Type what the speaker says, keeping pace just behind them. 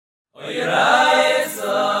So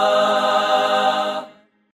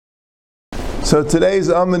today's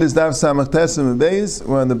amud is Daf Samach Tesem and Beis.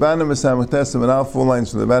 We're on the bottom of Samach Tesem and all 4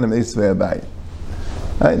 lines from the bottom of Eisvei Abai.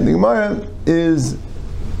 Right, the Gemara is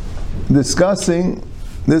discussing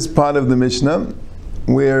this part of the Mishnah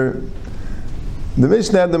where the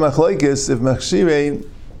Mishnah had the machlokes if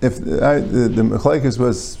the machlokes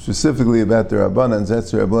was specifically about the Rabbanans.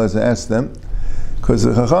 That's what Rabbi asked them, because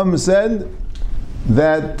the Chacham said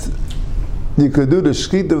that you could do the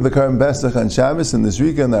shchita of the Karban Pesach on Shabbos and the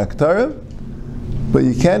Zrika and the Aktara, but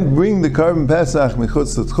you can't bring the Karban Pesach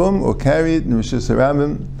michutz l'tchum or carry it in Rishus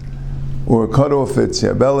Harabim or cut off its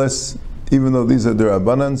yabeles, even though these are the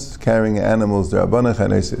Rabbanans, carrying animals the Rabbanah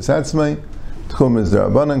chaneis esatzmai. Tchum is the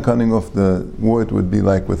Rabbanan, cutting off the wood would be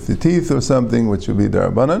like with the teeth or something, which would be the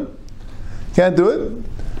Rabbanan. Can't do it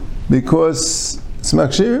because it's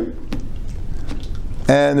makshir.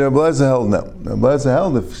 And Rabbi Eliezer held no. Rabbi Eliezer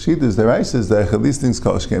held if shita is the rice is the at least things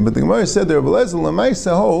koshken. But the Gemara said that Rabbi Eliezer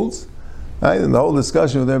Lamaisa holds, right, in the whole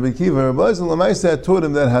discussion with Rabbi Kiva, Rabbi Eliezer Lamaisa had taught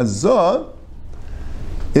him that hazah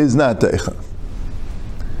is not teicha.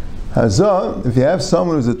 Hazah, if you have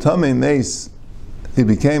someone who's a tamei mace, he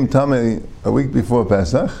became tamei a week before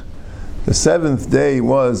Pesach. The 7th day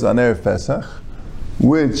was on Erev Pesach,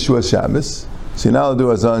 which was Shabbos. So you now do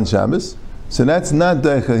hazah on Shabbos. So that's not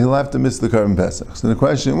deicha. He'll have to miss the Karban Pesach. So the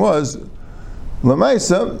question was,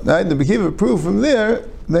 Lamaisa, right? The Bekiva proved from there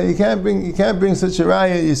that you can't bring such a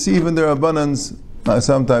raya. You see, even the Rabbanans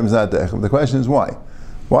sometimes not deicha. The question is why?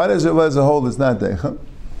 Why does Rabbi Eliezer hold it's not deicha?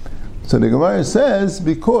 So the Gemara says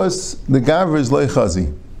because the Gavra is loy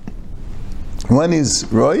chazi. When he's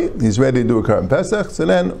roy, he's ready to do a Karban Pesach. So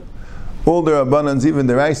then all the Rabbanans, even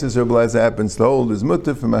the Reises, Rabbi Eliezer happens to hold his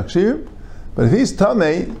mutter for Machshir. But if he's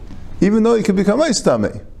tamei, even though he could become ice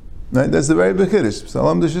tamei, right? That's the very big kiddush.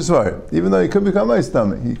 Salam d'shesvar. Even though he could become ice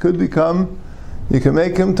tamei, you can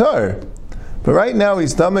make him tar. But right now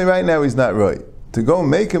he's tamei. Right now he's not roy. To go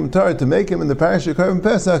make him tar, to make him in the parasha Karban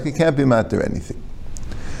Pesach, he can't be matter anything.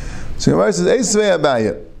 So Gemara says, Eisvei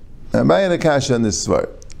Abai. Abai the kasha on this svar.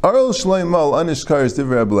 Arol shleimal anishkar is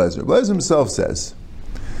divrei Rabbi Eliezer. Rabbi Eliezer himself says,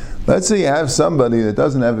 let's say you have somebody that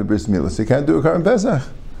doesn't have a bris milah, so he can't do a Karban Pesach,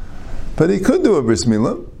 but he could do a bris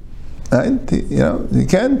milah. Right? You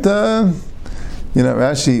can't.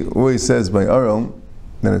 Rashi always says by Aharon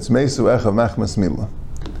that it's meisu echa machmas milah,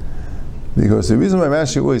 because the reason why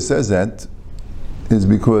Rashi always says that is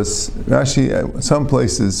because Rashi at some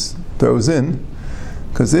places throws in,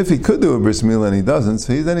 because if he could do a bris milah and he doesn't,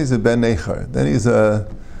 so then he's a ben nechar. Then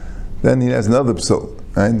he has another psul.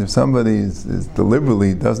 Right? If somebody is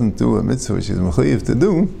deliberately doesn't do a mitzvah which he's mechuyev to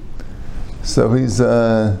do, so he's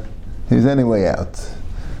anyway out.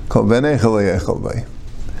 Called ben nechar leyechol bay.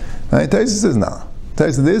 Right? Taisus says no.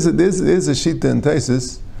 Taisus there's a shita in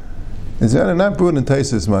Taisus. It's not brought in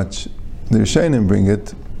Taisus much. The Rishonim bring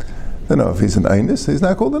it. If he's an einus, he's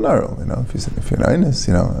not called an arel. If you're an einus,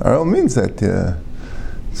 arel means that.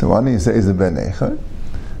 So why don't you say he's a ben nechar?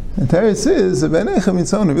 And Teretz is a ben nechar means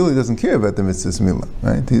someone who really doesn't care about the mitzvah's milah,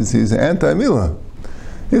 right? He's anti-milah.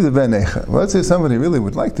 He's a ben nechar. Well, let's say somebody really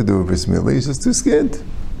would like to do a bris milah, he's just too scared.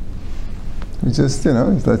 He just,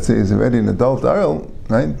 let's say he's already an adult arel,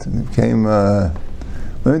 right? He became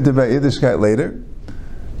learned about Yiddishkeit later,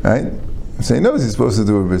 right? So he knows he's supposed to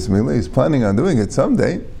do a bris milah. He's planning on doing it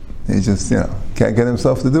someday. He just, can't get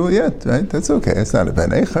himself to do it yet, right? That's okay. It's not a ben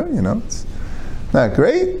nechar, It's not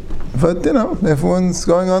great, but everyone's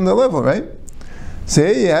going on the level, right? So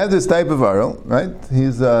here you have this type of arel, right?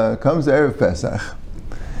 He's comes to Erev Pesach,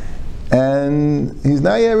 and he's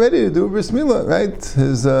not yet ready to do a bris milah, right?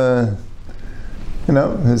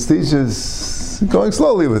 His teacher's going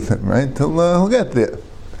slowly with him, right? Till he'll get there.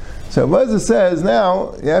 So Eliezer says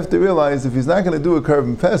now you have to realize if he's not going to do a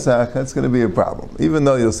Karban Pesach, that's going to be a problem. Even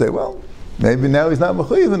though you'll say, well, maybe now he's not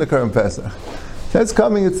mechuyev in a Karban Pesach. That's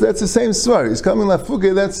the same svar. He's coming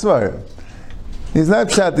lafuke, that's svar. He's not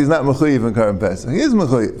pshat, he's not mechuyev in Karban Pesach. He is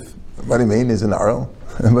mechuyev. What do you mean? He's an arel.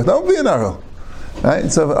 But don't be an arel. Right?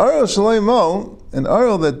 So if arel shleimal, an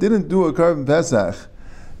arel that didn't do a Karban Pesach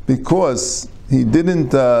because he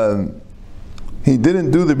didn't do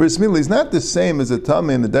the bris milah, he's not the same as a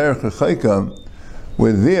tamei in the derech hachaika,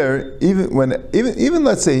 where there, even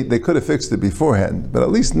let's say they could have fixed it beforehand, but at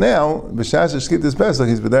least now, b'shas shkitas pesach,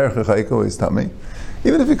 he's b'derech hachaika, he's tamei.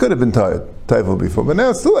 Even if he could have been teifel before, but now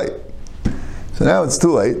it's too late. So now it's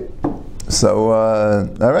too late. So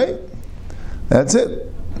all right, that's it.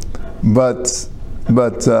 But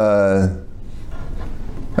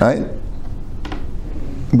right.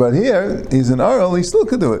 But here he's an arel, he still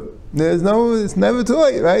could do it. It's never too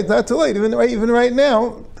late, right? It's not too late. Even right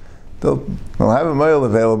now, they'll have a oil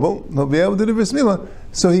available, they'll be able to do bris milah.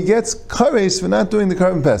 So he gets kares for not doing the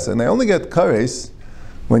Korban Pesach. And they only get kares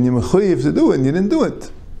when you're mechuyev to do it and you didn't do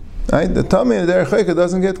it. Right? The Tamei in the Derech Chayka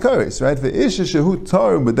doesn't get kares, right? Ve'isha shehu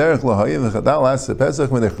tar b'derech lahayiv v'chadal as Pesach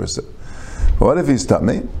v'nechrasa. But what if he's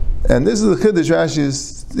Tamei? And this is the Chiddush Rashi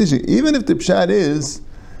is teaching. Even if the pshat is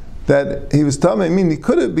that he was Tamei, I mean, he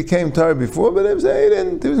could have became tar before, but he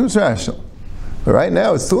didn't. He was misrashal. But right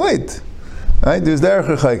now it's too late. Right? There's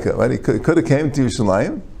Derech Chayka. Right? He could have came to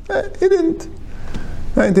Yerushalayim. He didn't.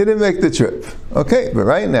 Right? He didn't make the trip. Okay, but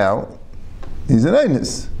right now he's an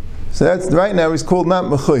Einus. So that's right now he's called not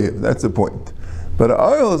mechuyev. That's the point. But an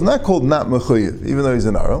Aral is not called not mechuyev, even though he's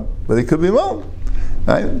an Aral, but he could be mal.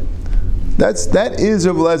 Right? That is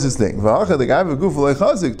Rabbi Lezer's thing.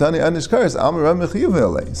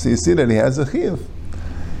 So you see that he has a chiyuv.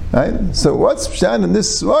 Right? So what's pshat in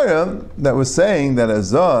this svara that was saying that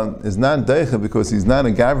Azah is not deicha because he's not a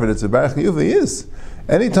gavra that's a bar chiyuv? He is.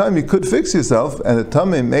 Anytime you could fix yourself, and a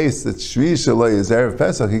tamei mace that shvi shaloi is erev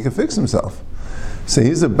Pesach, he can fix himself. So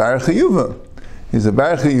he's a bar chiyuva. He's a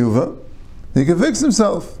bar chiyuva. He can fix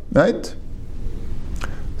himself, right?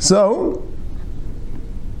 So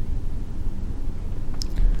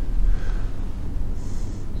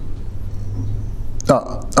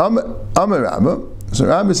Amar Rabbi. So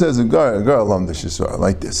Rabbi says a girl alum the Shesor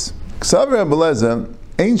like this. Ksav Rabbi Lezer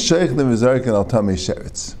ain't sheikh the v'zarkin al tamei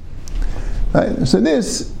sheretz. Right? So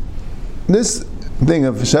this thing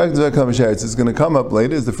of sheikh the v'zarkin al sheretz is going to come up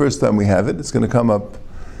later. It's the first time we have it. It's going to come up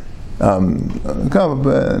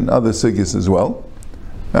in other sugyas as well.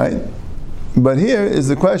 Right? But here is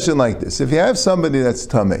the question like this: if you have somebody that's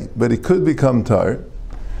tamei, but he could become tar.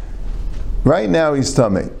 Right now he's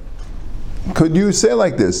tamei. Could you say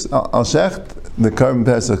like this? I'll shecht the Korban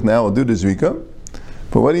Pesach now. I'll do the zrika.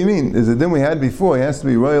 But what do you mean? Is it then we had before? He has to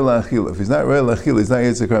be royal achila. If he's not royal achila, he's not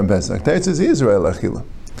yetzer Korban Pesach. Teretz says he is royal achila,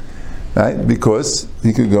 right? Because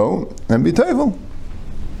he could go and be tevel.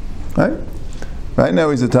 Right? Right now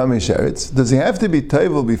he's a tamei sheretz. Does he have to be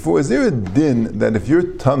tevel before? Is there a din that if you're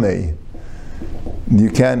tamei, you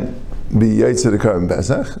can't be yetzer the Korban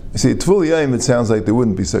Pesach? You see, tful yaim, it sounds like there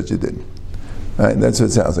wouldn't be such a din. Right, that's what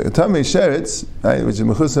it sounds like. A tamei sheretz, right, which is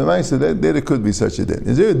mechus ha'maisa, there could be such a din.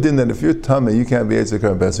 Is there a din that if you're tamei, you can't be yetzer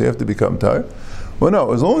Korban Pesach, you have to become tar? Well,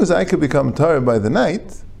 no. As long as I could become tar by the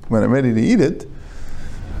night when I'm ready to eat it,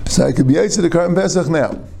 so I could be yetzer the Korban Pesach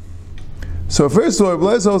now. So first of all,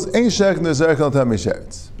 Blezos ain't shech nezerek al tamei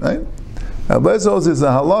sheretz, right? Now Blezos is a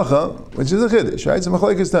halacha, which is a chiddush, right? It's a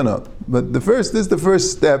machlekes tanot. But this is the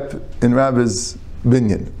first step in Rabbi's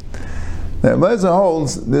binyan. Now, Lezer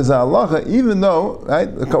holds there's a halacha, even though, right?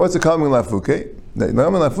 What's the common lafuke? The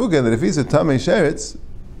common lafuke that if he's a tamei sheretz,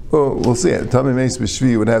 well, we'll see it. Tamei meis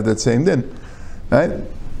b'shvi would have that same din, right?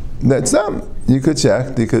 That's some. You could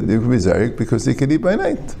check. You could be zarik because he could eat by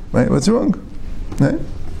night, right? What's wrong? Right?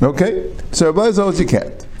 Okay. So Lezer holds you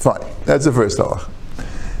can't. Fine. That's the first halacha.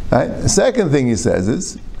 Right? The second thing he says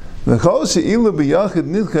is v'chol she'ilu b'yachid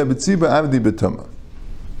nidcha b'tziba avdi b'tumah.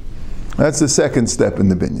 That's the second step in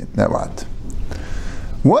the binyan. Now what?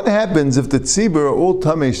 What happens if the tzibur are all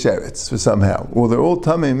tamei sheretz for somehow, or they're all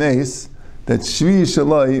tamei meis that shvi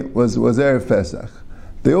shalai was erev Pesach?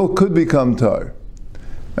 They all could become tar,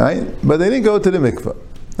 right? But they didn't go to the mikvah.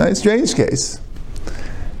 Right? Strange case.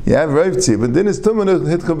 You have reiv tzibur, then it's tumah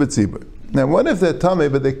hitcha b'tzibur. Now what if they're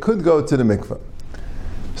tamei but they could go to the mikvah?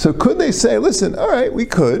 So could they say, listen, all right, we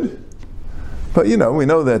could, but we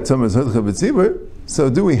know that tumah is hitcha b'tzibur.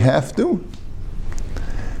 So do we have to?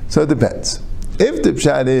 So it depends. If the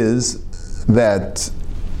pshat is that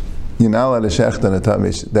you're not allowed to shecht on a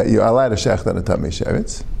tamei, that you're allowed to shecht on a tamei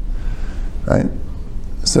sheretz, right?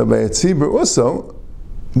 So by a tzibur also,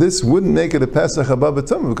 this wouldn't make it a Pesach above a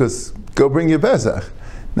tumah because go bring your Pesach.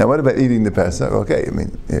 Now what about eating the Pesach? Okay, I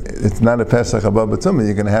mean it's not a Pesach above a tumah.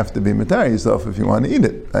 You're going to have to be matar yourself if you want to eat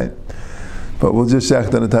it, right? But we'll just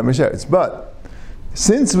shecht on a tamei sheretz. But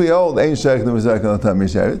since we hold ein sheikh nemezak al tamei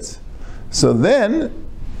sheretz, so then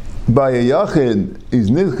by a yachid he's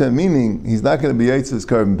nidcha, meaning he's not going to be yetzer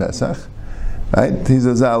Korban Pesach, right? He's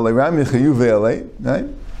a zal ram yechayuv ve'alei, right?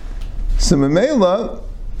 So memela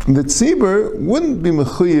the tzibur wouldn't be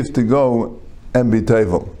mechuyev to go and be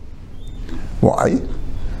tevel. Why?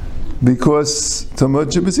 Because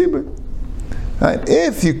tamud shebetzibur, right?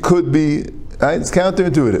 If you could be, right? It's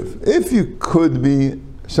counterintuitive. If you could be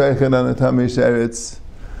Sheikhan on a tamei sheretz,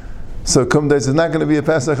 so kum days is not going to be a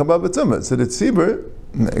Pesach above a tumah. So the tzibur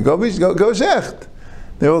go shecht.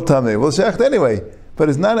 They're all tamei. We'll shecht anyway, but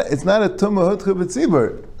it's not a tumah hutcha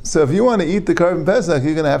b'tzibur. So if you want to eat the Korban Pesach,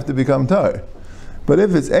 you're going to have to become tar, But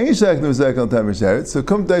if it's ein shayach l'mizayek tamei sheretz, so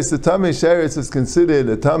kum dais the tamei sheretz is considered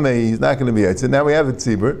a tamei, he's not going to be yitzir. Now we have a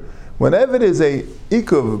tzibur. Whenever it is a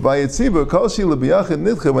ikuv by a tzibur, kol shila b'yachid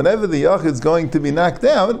nidcha, whenever the yachid is going to be knocked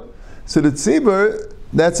out, so the tzibur,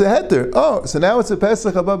 that's a heter. Oh, so now it's a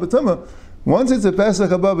Pesach haba b'tumah. Once it's a Pesach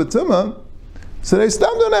haba b'tumah, so they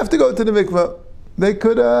still don't have to go to the mikvah. They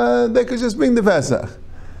could just bring the Pesach.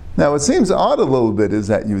 Now, what seems odd a little bit is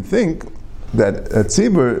that you think that a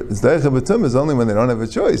tzibur is deicha b'tumah is only when they don't have a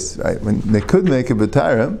choice, right? When they could make a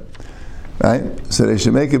b'tara, right? So they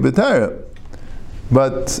should make a b'tara.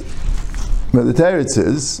 But the teretz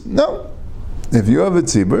says no. If you have a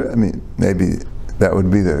tzibur, I mean, maybe that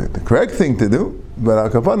would be the correct thing to do. But al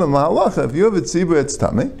kapanim lahalacha, if you have a tzibur, it's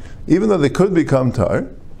tamei, even though they could become tar,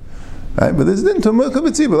 right? But this didn't tumah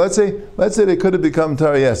tzibur. Let's say they could have become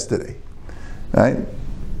tar yesterday, right?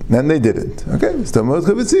 Then they didn't. Okay, it's tumah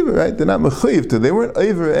tzibur, right? They're not mechuyev to. They weren't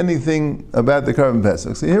over anything about the carbon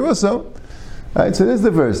pesach. So here also, right? So this is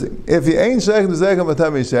the first thing. If you ain't shayach l'mizayek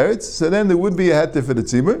tamei sheretz, so then there would be a heter for the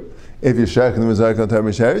tzibur. If you're shayach l'mizayek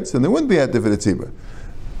tamei sheretz, then there wouldn't be a heter for the tzibur.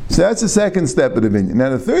 So that's the second step of the opinion. Now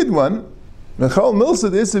the third one, v'chol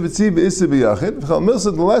milsad issa b'tzibur issa b'yachid, v'chol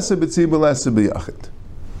milsad l'lesa b'tzibur lesa b'yachid.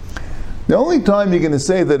 The only time you're going to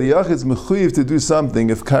say that a yachid is mechuyev to do something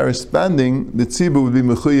if corresponding the tzibur would be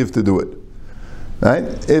mechuyev to do it. Right?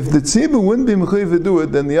 If the tzibur wouldn't be mechuyev to do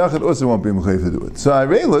it, then the yachid also won't be mechuyev to do it. So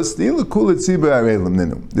arelos, the ilu kula tzibur arelim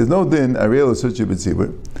ninu. There's no din arelos such a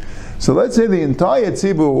tzibur. So let's say the entire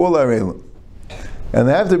tzibur all arelim, and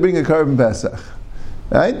they have to bring a carbon pesach.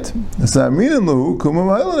 Right? So they have a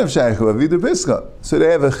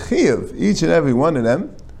chiyuv, each and every one of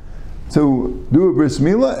them, to do a bris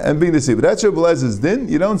milah and bring the tzibur. That's your belez's din.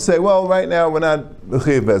 You don't say, well, right now we're not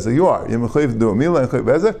mechuyev pesach. You are. You're mechuyev to do a milah and mechuyev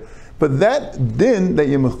pesach. But that din that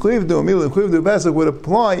you're mechuyev to do a milah and mechuyev to do a pesach would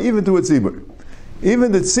apply even to a tzibur.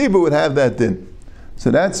 Even the tzibur would have that din.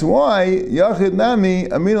 So that's why yachid nami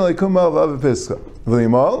amina leikumav av pischa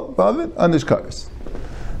v'limal v'avid anishkaris.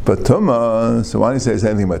 But Tumah, so why do you say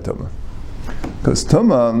anything about Tumah? Because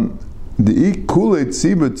Tumah, the ikule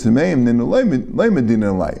tzibur tzemeim ninu leimedin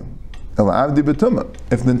elayim elavdi b'Tumah.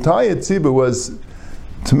 If the entire tzibur was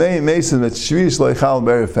tzemeim mason that shvish leichal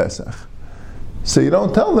b'erev Pesach, so you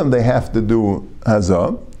don't tell them they have to do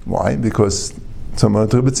hazah. Why? Because Tumah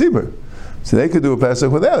to b'tzibur, so they could do a Pesach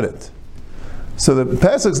without it. So the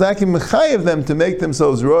Pesach's not going to mechayev them to make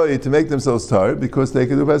themselves roy, to make themselves tar, because they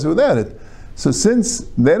could do a Pesach without it. So since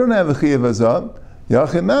they don't have a chiyav azam,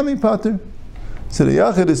 yachid nami pater. So the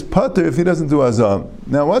yachid is pater if he doesn't do azam.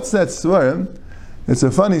 Now what's that svara? It's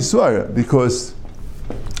a funny svara, because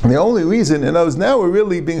the only reason, and now we're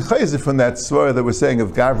really being chayzer from that svara that we're saying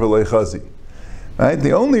of gavra leichazi. Right?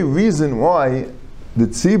 The only reason why the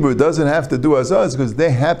tzibur doesn't have to do azah is because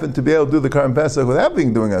they happen to be able to do the Karban Pesach without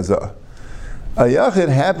being doing azah. A yachid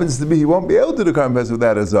happens to be, he won't be able to do the Karban Pesach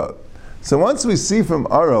without azah. So once we see from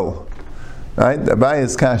Aral, right,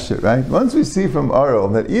 Abaya's kasher, right? Once we see from Aral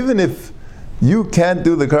that even if you can't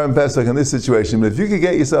do the Karban Pesach in this situation, but if you could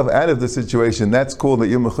get yourself out of the situation, that's cool that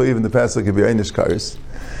you're mechuyev in the Pesach if you're einish karis,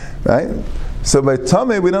 right? So by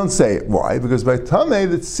Tameh we don't say it. Why? Because by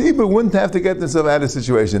Tameh the tzibur wouldn't have to get themselves out of the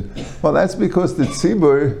situation. Well, that's because the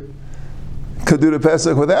tzibur could do the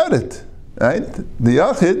Pesach without it, right? The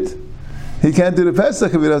yachid, he can't do the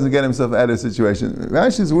Pesach if he doesn't get himself out of the situation.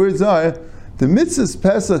 Rashi's words are, the mitzvah's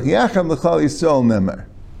Pesach yacham l'chal Yisrael nemar.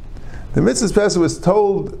 The mitzvah's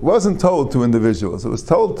Pesach wasn't told to individuals. It was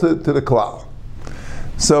told to the klal.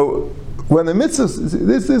 So when the mitzvah,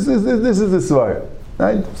 this is the svar,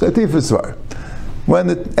 right? Satif svar. When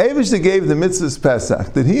the Eivishter gave the mitzvah's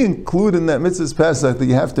Pesach, did he include in that mitzvah's Pesach that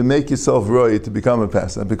you have to make yourself roy to become a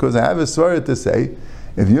Pesach? Because I have a svar to say,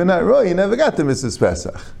 if you're not roy, you never got the mitzvah's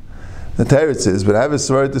Pesach. The Teretz says, but I have a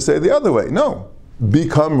svar to say the other way. No.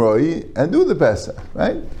 Become roy and do the Pesach,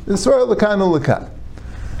 right? The svara l'kan u'l'kan,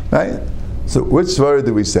 right? So which svara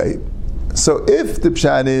do we say? So if the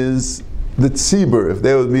pshat is the tzibur, if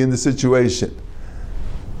they would be in the situation,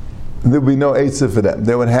 there would be no eitzah for them.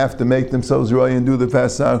 They would have to make themselves roy and do the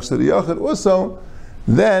Pesach. So the yachid also,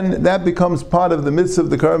 then that becomes part of the mitzvah of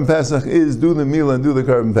the Karban Pesach is do the meal and do the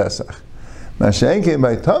Karban Pesach. Mashen came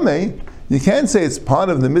by Tameh. You can't say it's part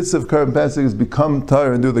of the mitzvah of Karban Pesach is become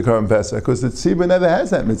tar and do the Karban Pesach, because the tzibur never has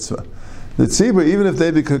that mitzvah. The tzibur, even if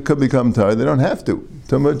they could become tar, they don't have to.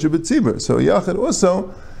 Tumah tzibur. So yachid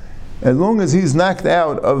also, as long as he's knocked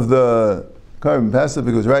out of the Karban Pesach,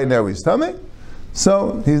 because right now he's tameh,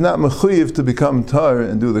 so he's not mechuyev to become tar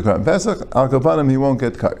and do the Karban Pesach. Al kapanim he won't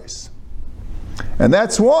get karis, and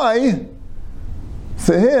that's why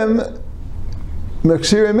for him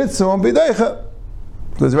mekshirei mitzvah won't be deicha.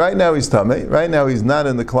 Because right now he's tamei. Right now he's not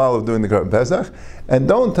in the klal of doing the Korban Pesach. And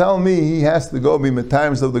don't tell me he has to go be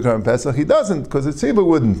metimes of the Korban Pesach. He doesn't, because the tzibur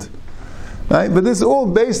wouldn't. Right? But this is all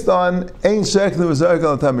based on ein shech l'v'zarek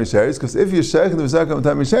al tamei sheretz. Because if you're shech l'v'zarek al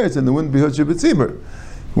tamei sheretz, then there wouldn't be hutcha b'tzibur.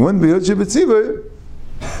 Wouldn't be hutcha b'tzibur.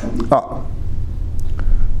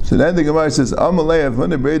 So then the Gemara says, Amalei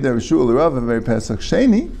avuna breid der shul l'rav v'vei Pesach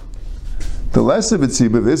sheni. The lesser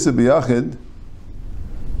b'tzibur v'isa b'yachid.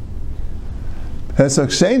 Pesach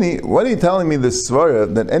sheni. What are you telling me this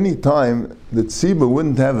svara that any time the tzibur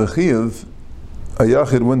wouldn't have a chiyuv, a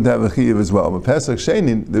yachid wouldn't have a chiyuv as well. But Pesach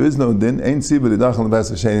sheni, there is no din. Ain't tzibur l'dachal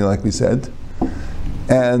Pesach sheni, like we said,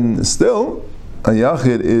 and still a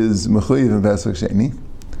yachid is mechuyev in Pesach sheni.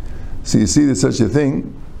 So you see, there's such a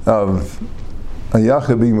thing of a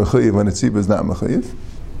yachid being mechuyev when a tzibur is not mechuyev.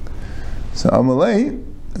 So Amalei,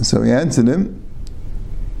 so he answered him,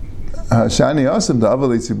 Shani Asim to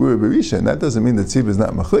Avalei Tzibur Berisha, and that doesn't mean that tzibur is not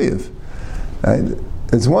mechuyev. Right?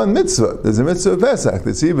 It's one mitzvah. There's a mitzvah of Pesach.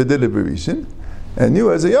 The tzibur did it Berisha, and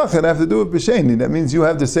you as a yachid have to do it b'sheni. That means you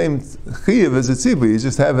have the same chiyuv as a tzibur. You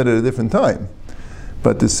just have it at a different time.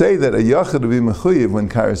 But to say that a yachid would be mechuyev when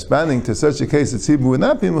corresponding to such a case that tzibur would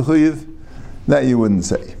not be mechuyev, that you wouldn't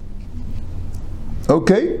say.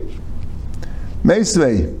 Okay,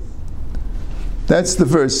 Meisvei. That's the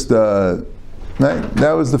first. Right?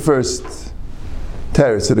 That was the first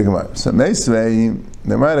teretz of the Gemara. So Meisvei, the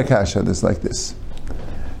Gemara Kasha is like this.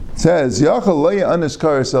 It says, Yachal lo ya'anish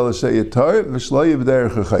kares el sheyatar v'shlo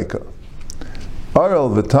yibderech chayka. Aral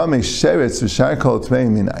v'tamei sheretz v'shar kol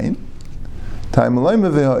tmeim minayin. Time alayim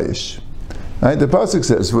v'ha'ish. Right? The pasuk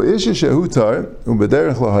says, "V'ish shehutar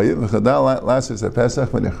u'bederech lahayiv v'chadal lasis ha'pesach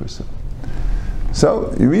v'nechrusa."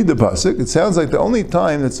 So you read the pasuk. It sounds like the only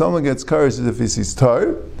time that someone gets kares is if he's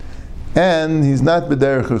tar, and he's not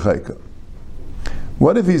b'derech chayka.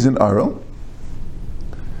 What if he's an aral?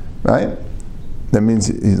 Right? That means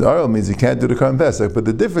he's aral means he can't do the Korban Pesach. But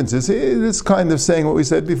the difference is, it's kind of saying what we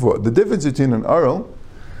said before. The difference between an aral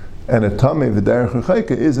and a tamei v'derech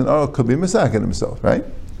chayka is an aral could be mesaken himself, right?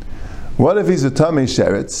 What if he's a tamei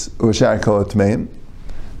sheretz or shar kol tmeim,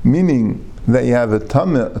 meaning that you have a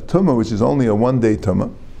tumah which is only a 1-day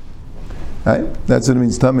tumah, right? That's what it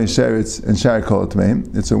means, tamei sheretz and shar kol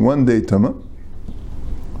tmeim. It's a 1-day tumah,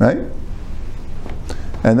 right?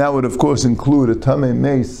 And that would of course include a tamei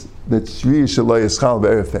meis that shvi shelo yischal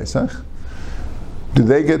be'erev Pesach. Do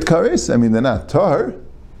they get kares? I mean, they're not tar,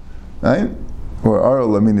 right? Or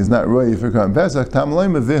aral, I mean, he's not roy for Korban Pesach. Tam loy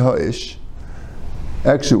meviha ish.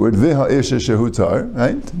 Actually, word viha ish is shehutar,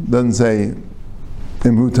 right? Doesn't say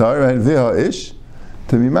imhutar, right? Viha ish.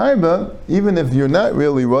 To be marba, even if you're not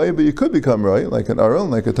really roy, but you could become roy, like an aral,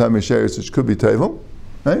 like a tamei sheretz, which could be tevel,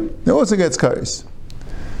 right? It also gets kares.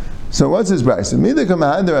 So what's his brisa?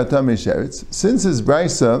 Since his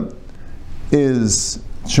brisa is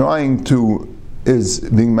trying to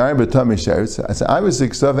being married by tamei sheretz, so obviously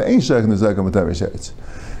ksava ain't sheikh n'zakam with tamei sheretz.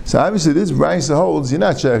 So obviously this brisa holds you're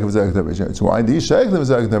not sheikh n'zakam tamei sheretz. Why do you sheikh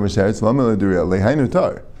n'zakam tamei sheretz? Lamel l'duriel lehainu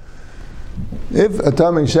tar. If a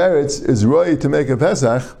tamei sheretz is roy to make a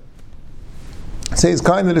pesach, say it's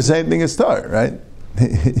kind of the same thing as tar, right?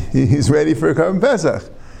 He's ready for a Korban Pesach.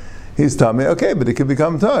 He's tamei, okay, but it could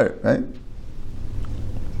become tar, right?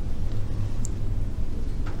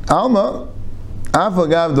 Alma,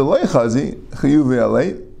 afagav delay chazi chiyuv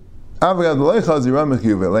alei, afagav delay chazi ramach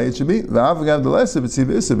chiyuv alei. It should be v'afagav delay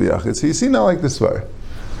sebetziv isa b'yachid. So you see now like this far,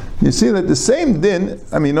 you see that the same din.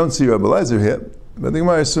 I mean, you don't see Rabbi Lezer here, but the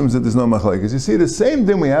Gemara assumes that there's no machlekes. You see the same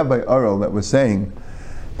din we have by Aral that was saying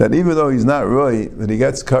that even though he's not roy, that he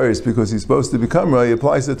gets kares because he's supposed to become roy,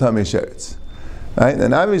 applies to tamei sheretz. Right?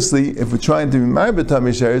 And obviously, if we're trying to be married by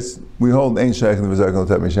tamei sheretz, we hold ein sheikh n'v'zarkal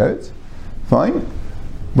tamei sheretz. Fine.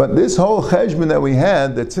 But this whole cheshbon that we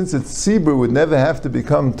had, that since it's tzibur would never have to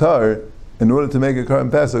become tar in order to make a Korban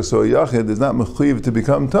Pesach, so a yachid is not mechuyev to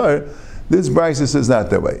become tar, this brisa says not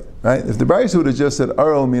that way. Right? If the brisa would have just said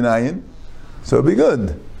aral minayin, so it'd be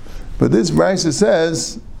good. But this brisa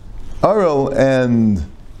says aral and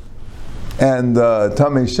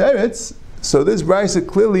tamei sheretz. So this brisa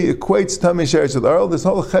clearly equates tamei sheretz with aral. This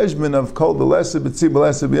whole cheshbon of kol b'lesa b'tzibur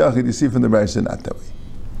b'lesa b'yachid, you see from the brisa not that way.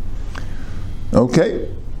 Okay,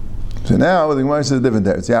 so now the Gemara says a different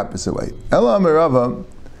there. It's the opposite way. Ela Amirava,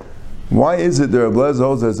 why is it that Rabbi Lezer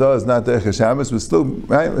holds that Azah is not Derech HaShabbos?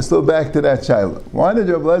 We're still back to that shaila. Why did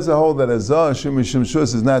Rabbi Lezer hold that Azah Shum Mishum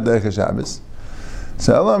Shus is not Derech HaShabbos?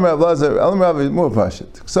 So Ela Amirava is more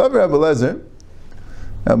pashut. So Rabbi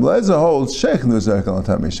Lezer holds Sheikh Nuzarek al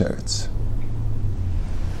Tamei Sheretz.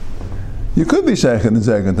 You could be Sheikh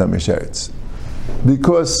Nuzarek al Tamei Sheretz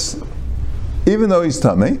because even though he's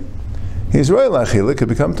Tamei, he's royal achila, could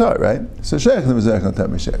become tar, right? So sheikh the mizrach on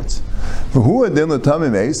tamei sheretz. For who adin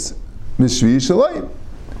l'tamei meis mishvi shalai,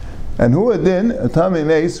 and who adin a tamei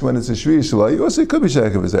meis when it's a shvi shalai, also it could be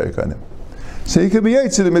sheikh of mizrach on him. So he could be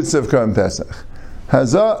yetz in the midst of Karban Pesach.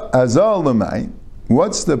 Hazah l'mai.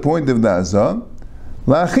 What's the point of the hazah?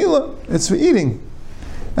 La'achila. It's for eating.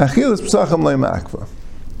 Achilas Pesachim lo ma'akva.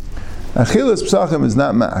 Achilas Pesachim is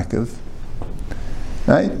not ma'akiv.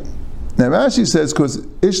 Right? Now Rashi says, because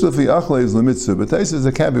ish lefi achle is l'mitzvah, but Taisa says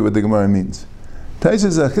that can't be what the Gemara means.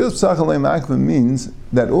 Taisa says Achilas Pesachim lo ma'akva means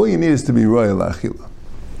that all you need is to be royal la'achila.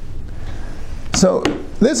 So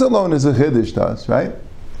this alone is a chiddush to us, right?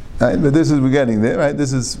 Right? But this is, we're getting there, right?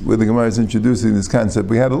 This is where the Gemara is introducing this concept.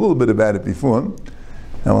 We had a little bit about it before, and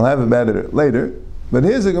we'll have about it later. But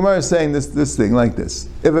here's the Gemara saying this thing like this.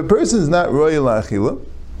 If a person is not royal achila,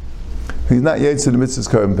 he's not yetz to the mitzvah's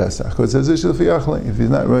Karban Pesach. Because it says if he's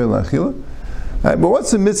not royal achila. Right, but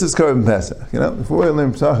what's the mitzvah's Karban Pesach? You know, if we're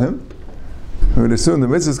learning Pesachim, we would assume the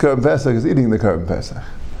mitzvah's Karban Pesach is eating the Karban Pesach.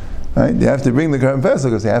 Right? You have to bring the Karban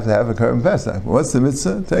Pesach because you have to have a Karban Pesach. But what's the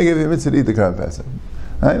mitzvah? To give you a mitzvah to eat the Karban Pesach.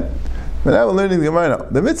 Right? But now we're learning the Gemara now.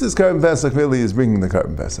 The mitzvah's Karban Pesach really is bringing the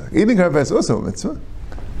Karban Pesach. Eating Karban Pesach is also a mitzvah.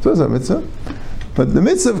 It's also a mitzvah. But the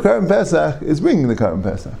mitzvah of Karban Pesach is bringing the Karban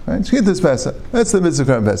Pesach. Right? Shkitas Pesach. That's the mitzvah of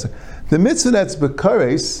Karban Pesach. The mitzvah that's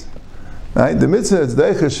Bekares, right? The mitzvah that's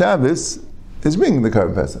Deicha Shabbos is bringing the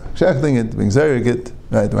Karban Pesach. Shechting it, being Zereg it,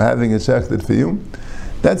 right? We're having it shechted for you.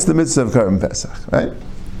 That's the mitzvah of Karban Pesach, right?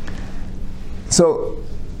 So,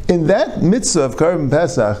 in that mitzvah of Karban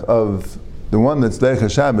Pesach, of the one that's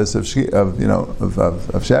Deicha Shabbos, of shechting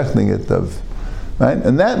it, right?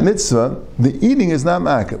 And that mitzvah, the eating is not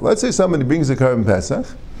ma'akev. Let's say somebody brings a Karban Pesach,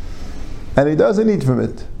 and he doesn't eat from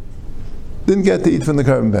it. Didn't get to eat from the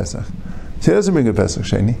Karban Pesach. So he doesn't bring a Pesach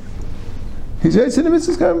Sheni. He's yaitz in the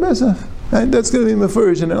mitzvah's Karban Pesach. Right? That's going to be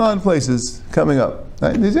mefurish in a lot of places coming up.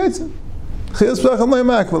 Right? He's yaitz. Chilas Pesachim lo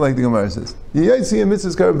ma'akev, like the Gemara says. You yaitz in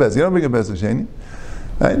mitzvah's Karban Pesach. You don't bring a Pesach Sheni.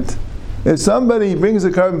 Right? If somebody brings a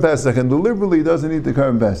Karban Pesach and deliberately doesn't eat the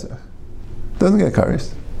Karban Pesach, doesn't get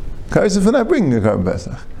karis. Karis is for not bringing a Karban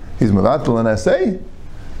Pesach. He's mevatel and asay.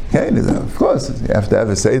 Okay, of course, you have to have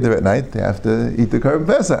a seder at night. You have to eat the Karban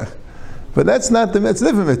Pesach. But that's not the mitzvah.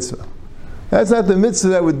 Different mitzvah. That's not the mitzvah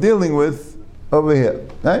that we're dealing with over here,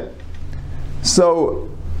 right? So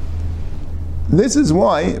this is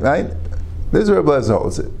why, right? This is where Rabbi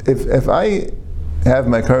holds it. If I have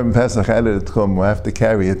my Karban Pesach out of the tchum, or I have to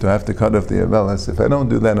carry it, or I have to cut off the avelas, if I don't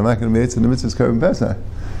do that, I'm not going to be able to the mitzvah's Karban Pesach.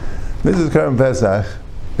 Mitzvah's Karban Pesach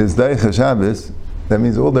is Deicha Shabbos. That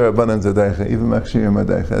means all the Rabbanans are Deicha, even Machshirim are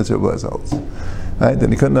Deicha. That's what Rabbi holds. Right?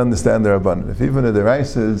 And he couldn't understand the Rabbanan. If even the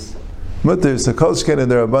Deraisa is mutter, so Kol Shkena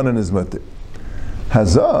the Rabbanan is mutter.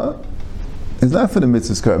 Hazah is not for the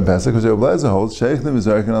mitzvah's Karban Pesach, because Rabbi holds Sheikh the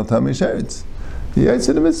Mizarkin al Tamei Sheretz. He yaitz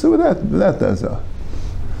in the mitzvah without the Hazah.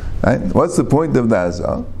 Right? What's the point of the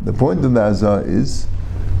Hazah? The point of the Hazah is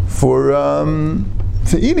for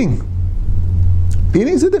eating.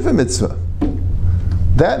 Eating is a different mitzvah.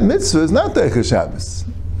 That mitzvah is not Deicha Shabbos.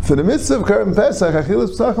 For the mitzvah of Karban Pesach,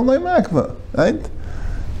 Achilas Pesachim lo ma'akva. Right?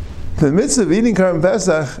 The mitzvah of eating Karban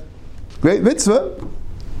Pesach, great mitzvah,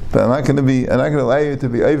 but I'm not going to allow you to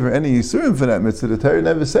be over any yisurim for that mitzvah. The Torah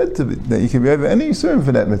never said to be, that you can be over any yisurim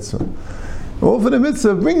for that mitzvah. All for the mitzvah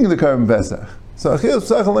of bringing the Karban Pesach. So Achilas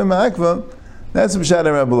Pesachim lo ma'akva, that's B'shat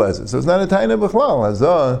Rabbi Lezer. So it's not a Taina B'chlal.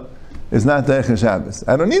 Hazah is not Deicha Shabbos.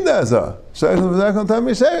 I don't need the Hazah. Sheikh l'Mizarkin al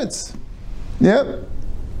Tamei Sheretz. Yep.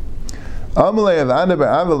 What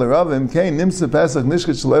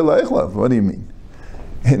do you mean?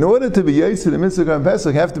 In order to be yaitz to the mitzvah Karban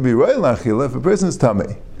Pesach, you have to be royal achila if a person's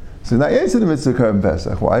tamei. So not yaitz to the mitzvah Karban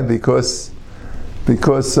Pesach. Why? Because he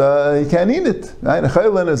can't eat it. Right?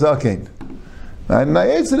 Chayla and a zaken. Right? Not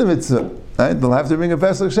yaitz to the mitzvah. Right? They'll have to bring a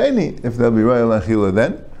Pesach sheni if they'll be royal achila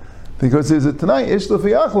then, because there's a tonight ish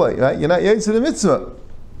lefi achlei. Right? You're not yaitz to the mitzvah.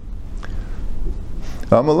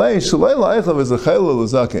 Amalei shalei la'echav is a chayla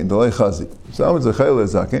l'zaken, delei chazi. Someone's a chayla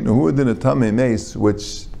l'zaken, who would in a tamei mace,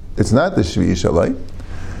 which it's not the shvi shalei,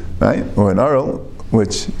 right? Or an aral,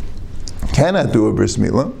 which cannot do a bris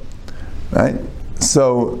milah, right?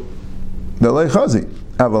 So delei chazi.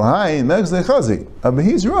 Aval hai megs delei chazi. But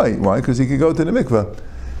he's right. Why? Because he could go to the mikveh,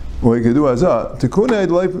 or he could do azah. Tikuna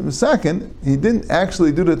delei misaken. He didn't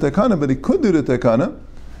actually do the takana, but he could do the takana.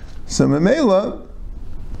 So memela,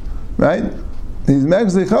 right? He's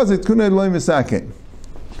magzli chazit kunei loy misaken.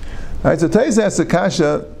 Right, so Tais asks a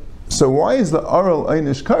kasha, so why is the oral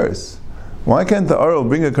einish karis? Why can't the oral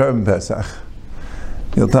bring a Karban Pesach?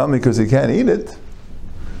 You'll tell me because he can't eat it.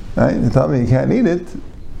 Right? You tell me he can't eat it.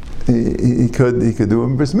 he could do a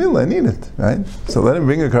bris milah and eat it, right? So let him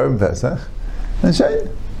bring a korban pesach and shine.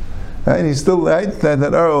 Right? He's still right that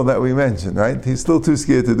Aharon that we mentioned, right? He's still too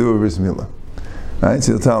scared to do a bris milah. Right?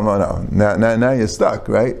 So you'll tell him, oh no, now you're stuck,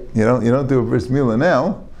 right? You don't do a bris milah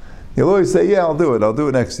now. You'll always say, yeah, I'll do it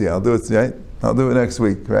next year, I'll do it, right? I'll do it next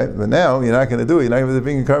week, right? But now you're not going to do it. You're not going to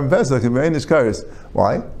bring a korban pesach and bring kares.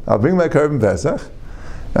 Why? I'll bring my korban pesach,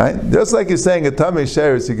 right? Just like you're saying a tamei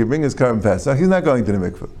sheretz, he could bring his korban pesach. He's not going to the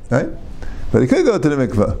mikveh, right? But he could go to the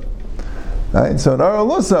mikveh, right? So in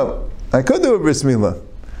Aharon also, I could do a bris milah.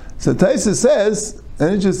 So Taisa says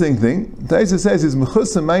an interesting thing. Taisa says is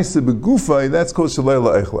mechusam ma'aseh begufay. That's called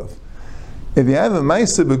shalei la'echlav. If you have a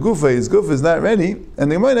ma'aseh begufay, his guf is not ready,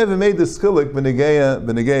 and they might have made the skillik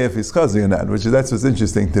b'negeya if he's chazi or not. That's what's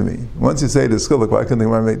interesting to me. Once you say the skillik, why couldn't they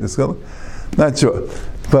want to make the skillik? Not sure,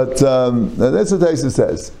 but that's what Taisa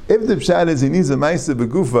says. If the pshat is he needs a ma'aseh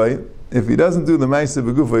begufay, if he doesn't do the ma'aseh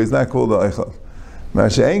begufay, he's not called la'echlav.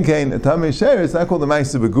 Ma'ashein kain tamei sheretz, it's not called the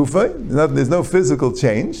ma'aseh begufay. There's no physical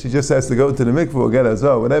change. He just has to go to the mikveh or get a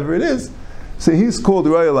zoh, whatever it is. So he's called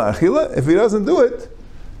royal achila. If he doesn't do it,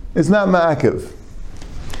 it's not ma'akiv.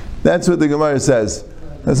 That's what the Gemara says.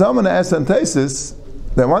 Now, so I'm going to ask on Taisis,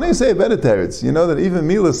 that why don't you say a better teretz? You know that even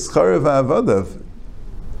milas charav ha'avadav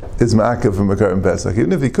is ma'akiv from a korban pesach,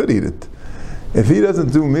 even if he could eat it. If he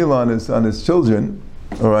doesn't do milah on his children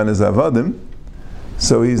or on his avadim,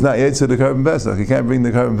 so he's not yet to the korban pesach. He can't bring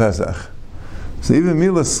the korban pesach. So even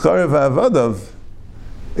milas charav ha'avadav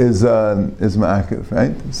is ma'akiv,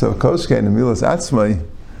 right? So koshkein and milas atzmai,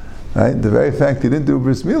 right? The very fact he didn't do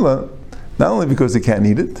bris milah, not only because he can't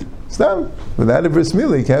eat it, stop. Without a bris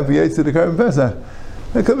milah, he can't be yet to the korban pesach.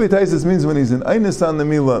 That could be taisus means when he's in einus on the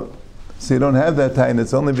milah, so you don't have that tain.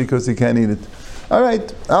 It's only because he can't eat it. All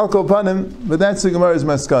right, I'll call upon him, but that's the Gemara's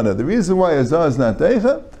maskana. The reason why hazah is not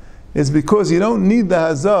teicha is because you don't need the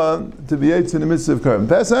hazah to be yet to the mitzvah of korban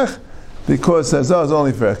pesach, because hazah is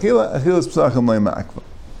only for achila. Achila is pesachim le'ma'akva.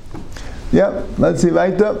 Yeah, let's see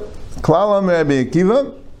weiter. Klal am Rabbi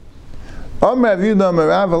Akiva. Am Rav Yudah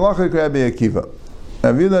Merav Halach like Rabbi Akiva.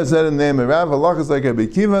 Rav Yudah said in the name of Rav Halach is like Rabbi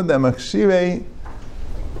Akiva that machshirei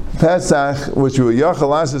Pesach, which you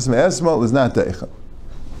yachal asis me'esmol, is not teicha.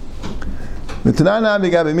 We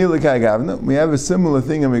have a similar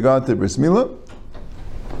thing in regard to bris milah,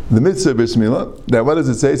 the mitzvah bris milah. That what does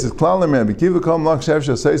it say? It says klalim Rabbi Akiva kol mach shev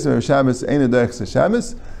shel seisem Shabbos ein derech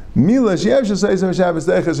Shabbos milah shev shel seisem Shabbos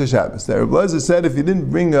derech Shabbos. That Rabbi Lezer said if you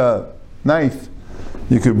didn't bring a knife,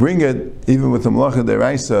 you could bring it even with the malacha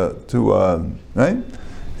deraisa to right.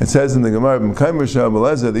 It says in the Gemara M'kaimer Rabbi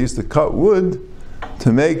Lezer they used to cut wood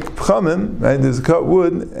to make pchamim, right? There's cut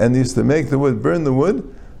wood, and they used to make the wood, burn the wood,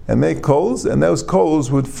 and make coals, and those coals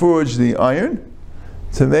would forge the iron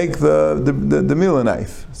to make the milah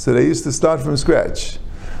knife. So they used to start from scratch,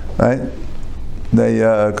 right? They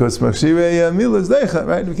because machshirei milah is deicha,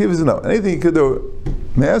 right? No, anything you could do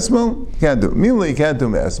me'asmol, you can't do milah, you can't do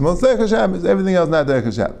me'asmol. It's deicha Shabbos. Everything else not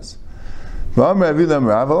deicha Shabbos.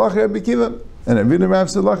 And Rabbi Rav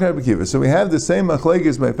said Rabbi Akiva. So we have the same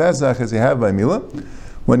machlekes by Pesach as you have by milah.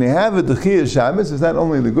 When you have a dechiyah Shabbos, it's not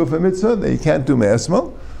only the gufa mitzvah that you can't do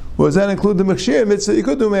me'asmol, or does that include the machshir mitzvah you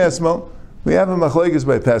could do me'asmol? We have a machlekes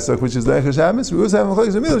by Pesach, which is deicha Shabbos. We also have a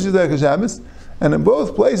machlekes by milah, which is deicha Shabbos. And in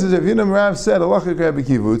both places, Rabbi Rav said Halach Rabbi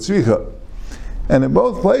Akiva utzricha. And in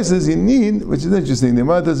both places, you need, which is interesting. The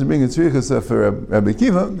Gemara doesn't bring a tzricha for Rabbi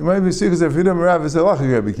Akiva. The Gemara brings tzricha for Rabbi Rav and says Halach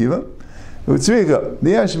Rabbi Akiva. If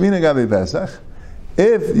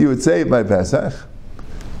you would say it by Pesach,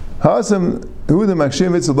 Pesach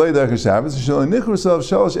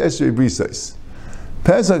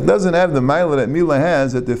doesn't have the milah that Milah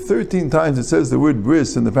has, that there are 13 times it says the word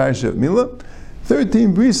bris in the parasha of Milah,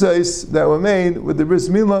 13 brisais that were made with the bris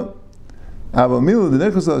Milah. But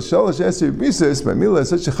Milah is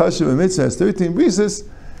such a chashuv mitzvah, has 13 brisais,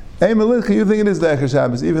 you think it is the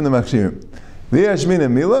Shabbos, even the Machshirim. If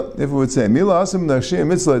it would say Milah,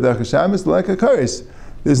 like a kares.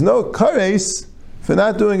 There's no kares for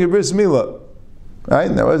not doing a bris milah. Right?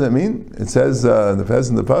 Now what does that mean? It says the pasuk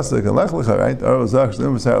in the pasuk and lech lecha, right?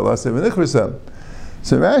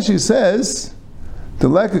 So Rashi says the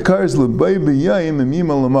lack of kares l'bay b'yayim and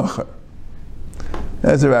yima l'machar.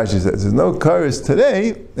 That's what Rashi says. There's no kares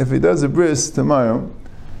today if he does a bris tomorrow.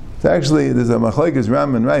 It's actually there's a machlekes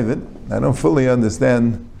Ram and Ravid. I don't fully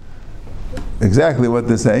understand exactly what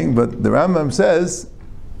they're saying, but the Rambam says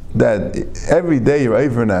that every day you're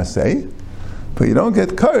over nasei, but you don't get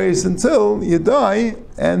kares until you die,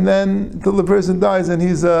 and then until the person dies and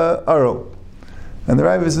he's a Aharon. And the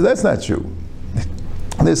Rabbi says that's not true.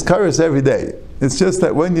 There's kares every day. It's just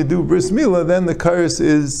that when you do bris milah, then the kares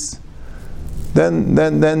is then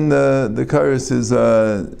the kares is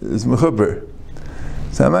mechuber.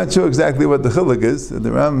 So I'm not sure exactly what the chiluk is. The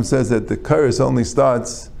Rambam says that the kares only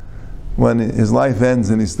starts when his life ends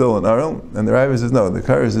and he's still an Aharon, and the Rabbi says no, the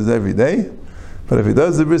kares is every day. But if he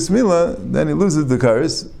does the bris milah, then he loses the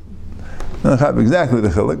kares. Not exactly the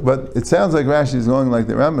chiluk, but it sounds like Rashi is going like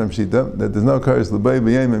the Rambam Shita, that there's no kares l'bay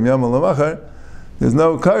b'yem im yom l'machar. There's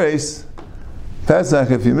no kares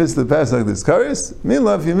Pesach. If you miss the Pesach, there's kares.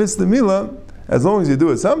 Milah, if you miss the milah, as long as you do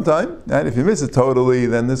it sometime, and if you miss it totally,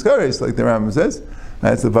 then there's kares, like the Rambam says.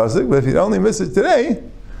 That's the pasuk. But if you only miss it today,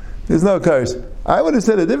 there's no kares. I would have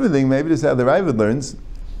said a different thing. Maybe this is how the Rabbi learns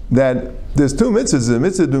that there's two mitzvahs. The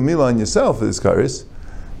mitzvah to do milah on yourself is kares.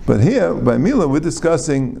 But here, by milah, we're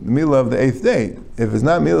discussing the milah of the 8th day. If it's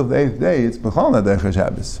not milah of the 8th day, it's b'chol not derech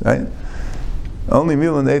Shabbos, right? Only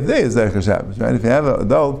milah on the 8th day is derech Shabbos, right? If you have an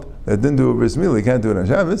adult that didn't do a bris milah, you can't do it on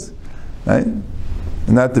Shabbos, right?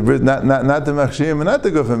 Not the machshir and not the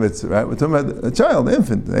gufa mitzvah, right? We're talking about a child,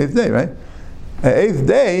 infant, the 8th day, right? The 8th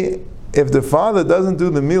day, if the father doesn't do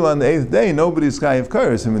the milah on the 8th day, nobody's chayiv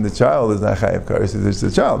kares. I mean, the child is not chayiv kares; it's just the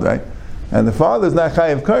child, right? And the father is not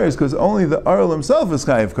chayiv kares because only the Aharon himself is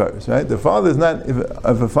chayiv kares, right? The father is not. If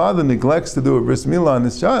a father neglects to do a bris milah on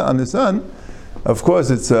his child, on his son, of course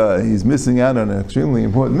it's he's missing out on an extremely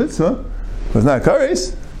important mitzvah, but it's not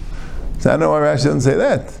kares. So I don't know why Rashi doesn't say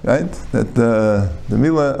that, right? That the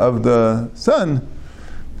milah of the son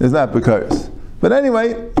is not b'kares. But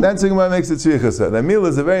anyway, that's what makes it tzrichasa. The milah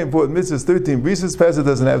is a very important mitzvah. It's 13 brises. Pesach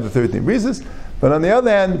doesn't have the 13 brises. But on the other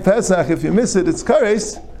hand, Pesach, if you miss it, it's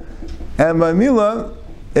kares. And by milah,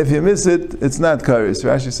 if you miss it, it's not kares.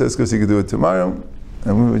 Rashi says because you could do it tomorrow.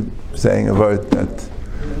 And we were saying about that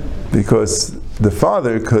because the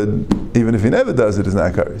father could, even if he never does it, it's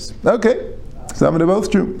not kares. Okay, some of them are both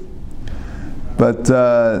true. But,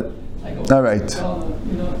 all right.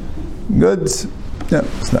 Good. Yeah,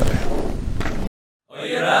 it's not there.